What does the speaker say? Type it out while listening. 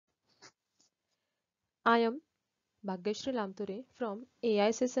I am Bhagyashree Lamture from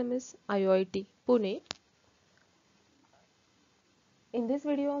AISSMS IOIT Pune. In this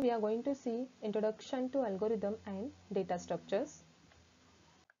video, we are going to see Introduction to Algorithm and Data Structures.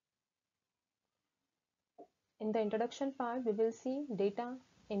 In the introduction part, we will see data,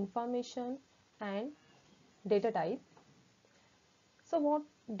 information and data type. So what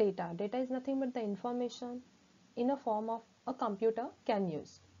data? Data is nothing but the information in a form of a computer can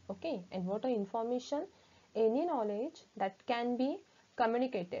use. Okay, and what are information? Any knowledge that can be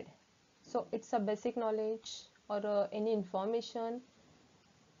communicated. So it's a basic knowledge or any information.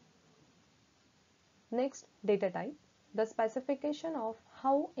 Next, data type. The specification of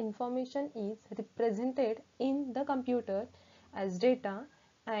how information is represented in the computer as data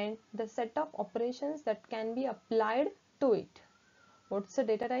and the set of operations that can be applied to it. What's the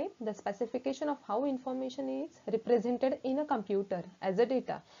data type? The specification of how information is represented in a computer as a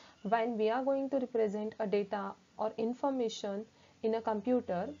data. When we are going to represent a data or information in a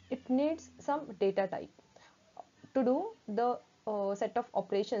computer, it needs some data type to do the set of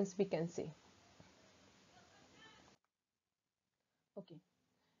operations we can say. Okay.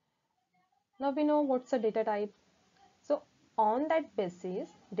 Now we know what's a data type. So on that basis,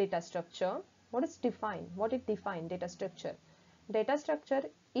 data structure, what is defined? What it define data structure? Data structure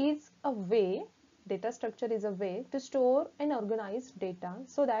is a way, data structure is a way to store and organize data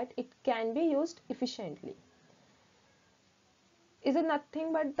so that it can be used efficiently. Is it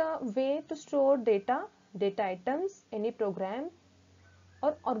nothing but the way to store data, data items, any program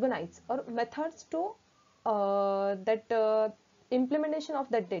or organize or methods to that implementation of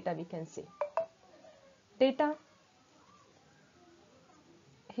that data we can say. Data.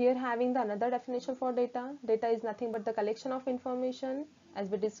 Here having the another definition for data. Data is nothing but the collection of information as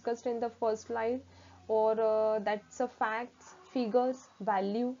we discussed in the first slide, or that's a facts, figures,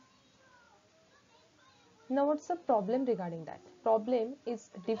 value. Now what's the problem regarding that? Problem is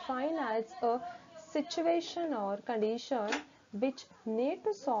defined as a situation or condition which need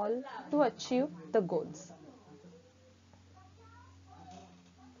to solve to achieve the goals.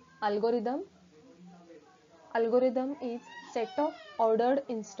 Algorithm. Algorithm is set of ordered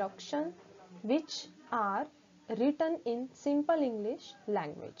instructions which are written in simple English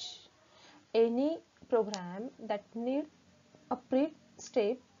language. Any program that needs a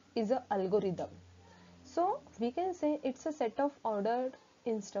pre-step is an algorithm. So we can say it's a set of ordered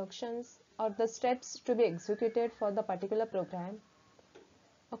instructions or the steps to be executed for the particular program.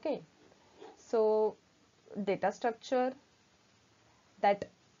 Okay, so data structure, that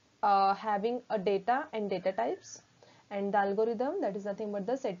having a data and data types, and the algorithm, that is nothing but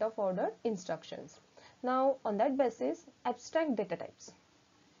the set of ordered instructions. Now on that basis, abstract data types.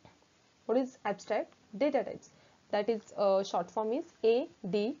 What is abstract data types? That is short form is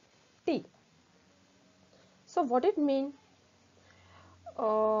ADT. So what it mean?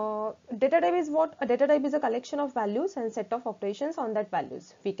 Data type is what? A data type is a collection of values and set of operations on that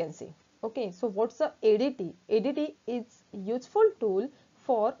values we can see. Okay, so what's the ADT? ADT is useful tool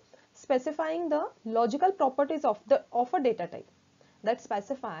for specifying the logical properties of a data type that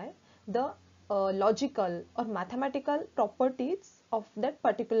specify the logical or mathematical properties of that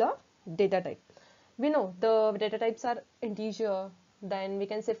particular data type. We know the data types are integer, then we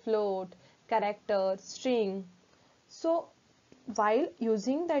can say float, character, string. So while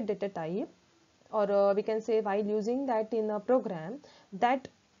using that data type, or we can say while using that in a program, that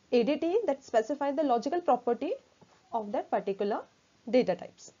ADT that specify the logical property of that particular data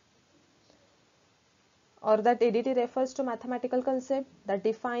types, or that ADT refers to mathematical concept that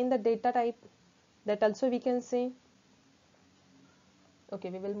define the data type, that also we can say. Okay,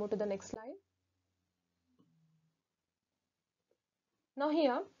 we will move to the next slide. Now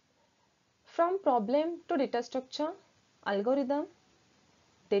here, from problem to data structure, algorithm,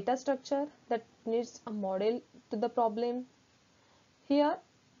 data structure that needs a model to the problem. Here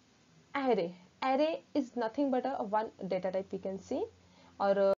array. Array is nothing but a one data type we can see,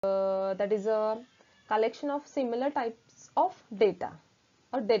 or that is a collection of similar types of data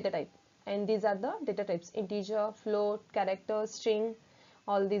or data type, and these are the data types: integer, float, character, string.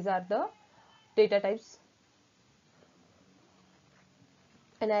 All these are the data types.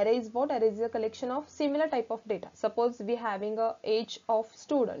 An array is what? Array is a collection of similar type of data. Suppose we having a age of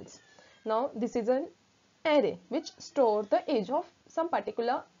students. Now this is an array which store the age of some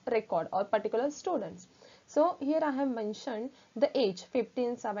particular record or particular students. So here I have mentioned the age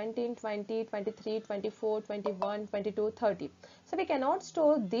 15, 17, 20, 23, 24, 21, 22, 30. So we cannot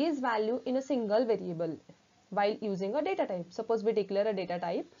store these value in a single variable while using a data type. Suppose we declare a data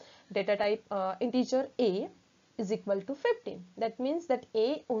type integer a, is equal to 15. That means that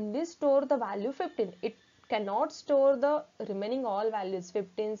A only store the value 15. It cannot store the remaining all values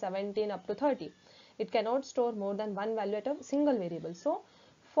 15, 17 up to 30. It cannot store more than one value at a single variable. So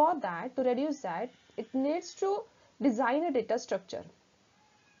for that, to reduce that, it needs to design a data structure.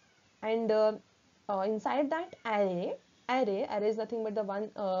 And inside that array is nothing but the one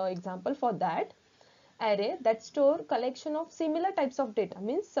example for that array that store collection of similar types of data.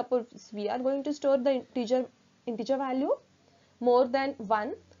 Means suppose we are going to store the integer value more than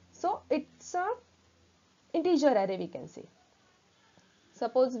 1, so it's a integer array, we can say.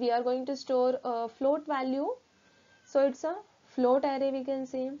 Suppose we are going to store a float value, so it's a float array, we can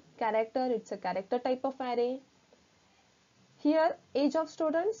say. Character, it's a character type of array. Here age of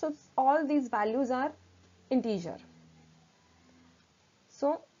students, so all these values are integer.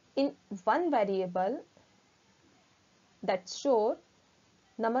 So in one variable that store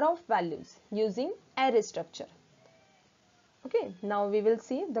number of values using array structure. Okay, now we will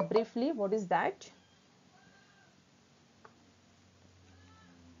see the briefly what is that.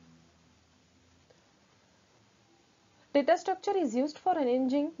 Data structure is used for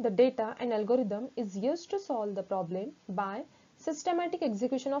arranging the data, and algorithm is used to solve the problem by systematic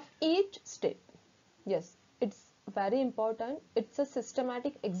execution of each step. Yes, it's very important. It's a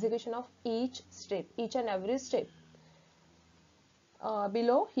systematic execution of each step, each and every step.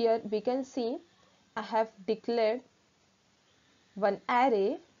 Below here we can see I have declared one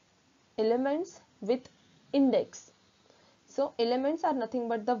array elements with index. So elements are nothing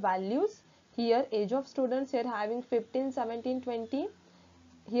but the values. Here age of students, here having 15, 17, 20.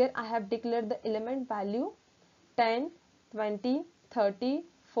 Here I have declared the element value 10, 20, 30,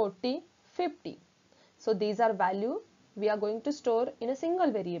 40, 50. So these are value we are going to store in a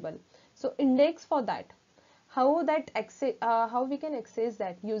single variable. So index for that. How we can access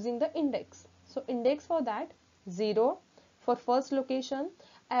that? Using the index. So index for that 0 for first location.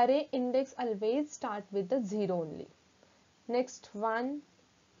 Array index always start with the 0 only. Next 1,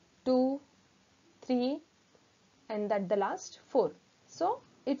 2, 3 and that the last 4. So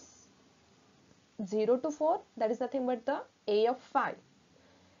it's 0 to 4, that is nothing but the A of 5.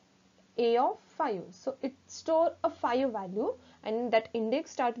 A of 5. So it store a 5 value and that index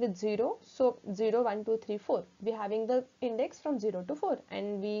start with 0. So 0, 1, 2, 3, 4. We having the index from 0 to 4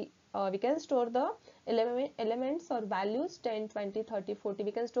 and we can store the elements or values 10, 20, 30, 40.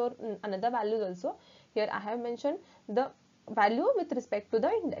 We can store another values also. Here I have mentioned the value with respect to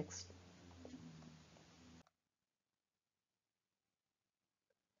the index.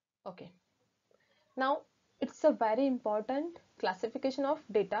 Okay. Now it's a very important classification of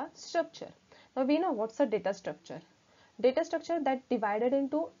data structure. Now we know what's a data structure. Data structure that divided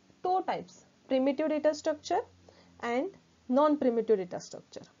into two types, primitive data structure and non-primitive data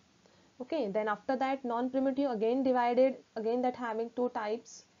structure. Okay, then after that non-primitive again divided, again that having two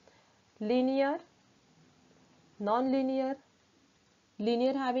types, linear, non-linear.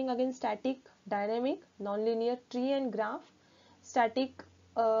 Linear having again static, dynamic, non-linear tree and graph. Static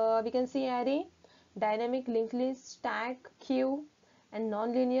we can see array, dynamic linked list, stack, queue, and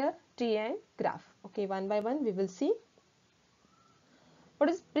non-linear tree and graph. Okay, one by one we will see. What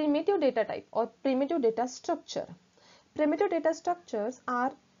is primitive data type or primitive data structure? Primitive data structures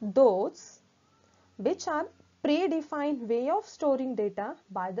are those which are predefined way of storing data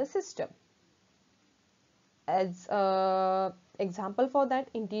by the system. As example for that,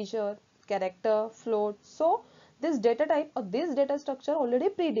 integer, character, float. So this data type or this data structure already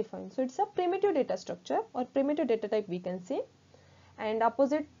predefined. So it's a primitive data structure or primitive data type we can say. And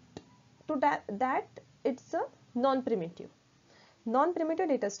opposite to that it's a non-primitive. Non-primitive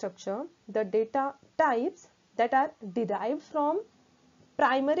data structure, the data types that are derived from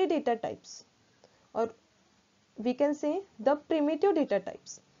primary data types, or we can say the primitive data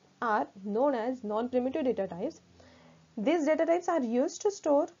types are known as non-primitive data types. These data types are used to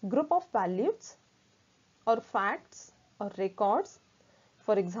store group of values or facts or records.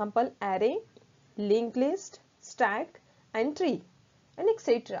 For example, array, linked list, stack and tree and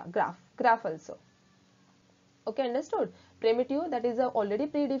etc. Graph also. Okay, understood? Primitive, that is already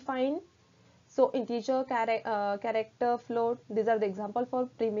predefined. So integer, character, float, these are the example for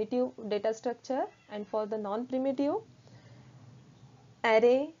primitive data structure. And for the non-primitive,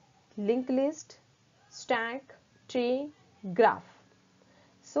 array, linked list, stack, tree, graph.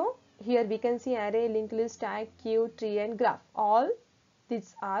 So here we can see array, linked list, stack, queue, tree and graph. All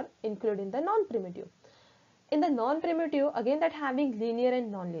these are included in the non-primitive. In the non-primitive, again that having linear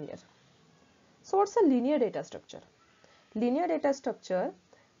and non-linear. So what's a linear data structure? Linear data structure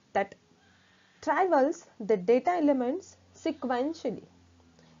that travels the data elements sequentially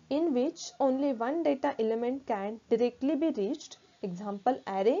in which only one data element can directly be reached. Example,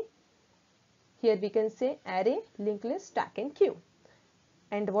 array. Here we can say array, linked list, stack and queue.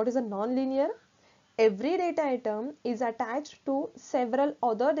 And what is a non-linear? Every data item is attached to several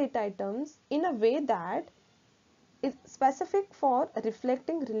other data items in a way that is specific for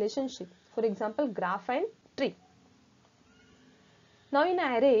reflecting relationship. For example, graph and tree. Now in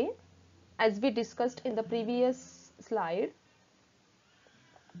array, as we discussed in the previous slide,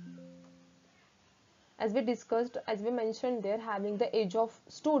 as we mentioned there, having the age of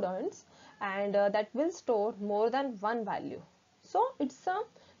students, and that will store more than one value. So it's a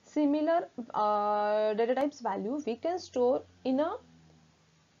similar data types value we can store in a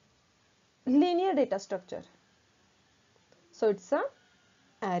linear data structure. So it's a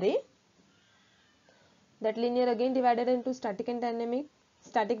array. That linear again divided into static and dynamic.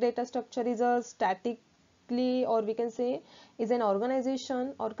 Static data structure is a statically, or we can say is an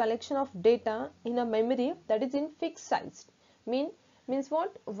organization or collection of data in a memory that is in fixed size. Means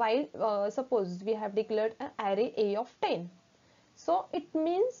what? While suppose we have declared an array A of 10. So it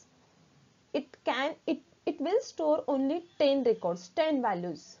means it will store only 10 records, 10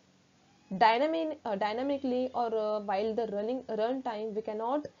 values. Dynamically, or while the run time, we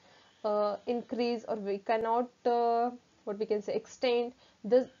cannot increase, or we cannot what we can say extend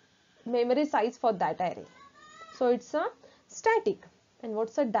the memory size for that array. So it's a static. And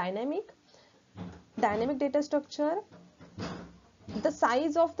what's a dynamic? Dynamic data structure, the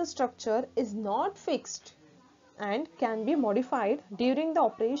size of the structure is not fixed and can be modified during the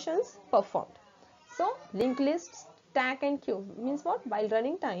operations performed. So linked list, stack and queue means what? While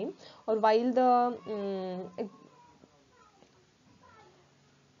running time, or while the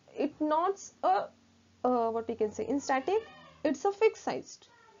it not a what we can say, in static it's a fixed sized,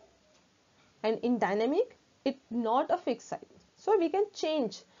 and in dynamic it not a fixed size. So we can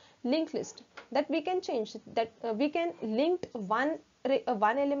change linked list, that we can change that we can link one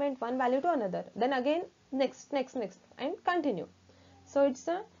element, one value to another, then again next and continue. So it's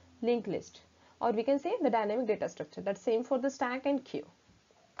a linked list, or we can say the dynamic data structure. That's same for the stack and queue.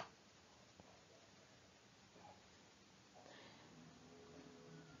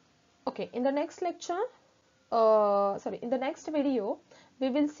 Okay, in the next lecture, in the next video, we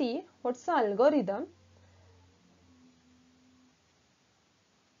will see what's the algorithm.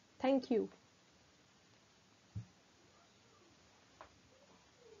 Thank you.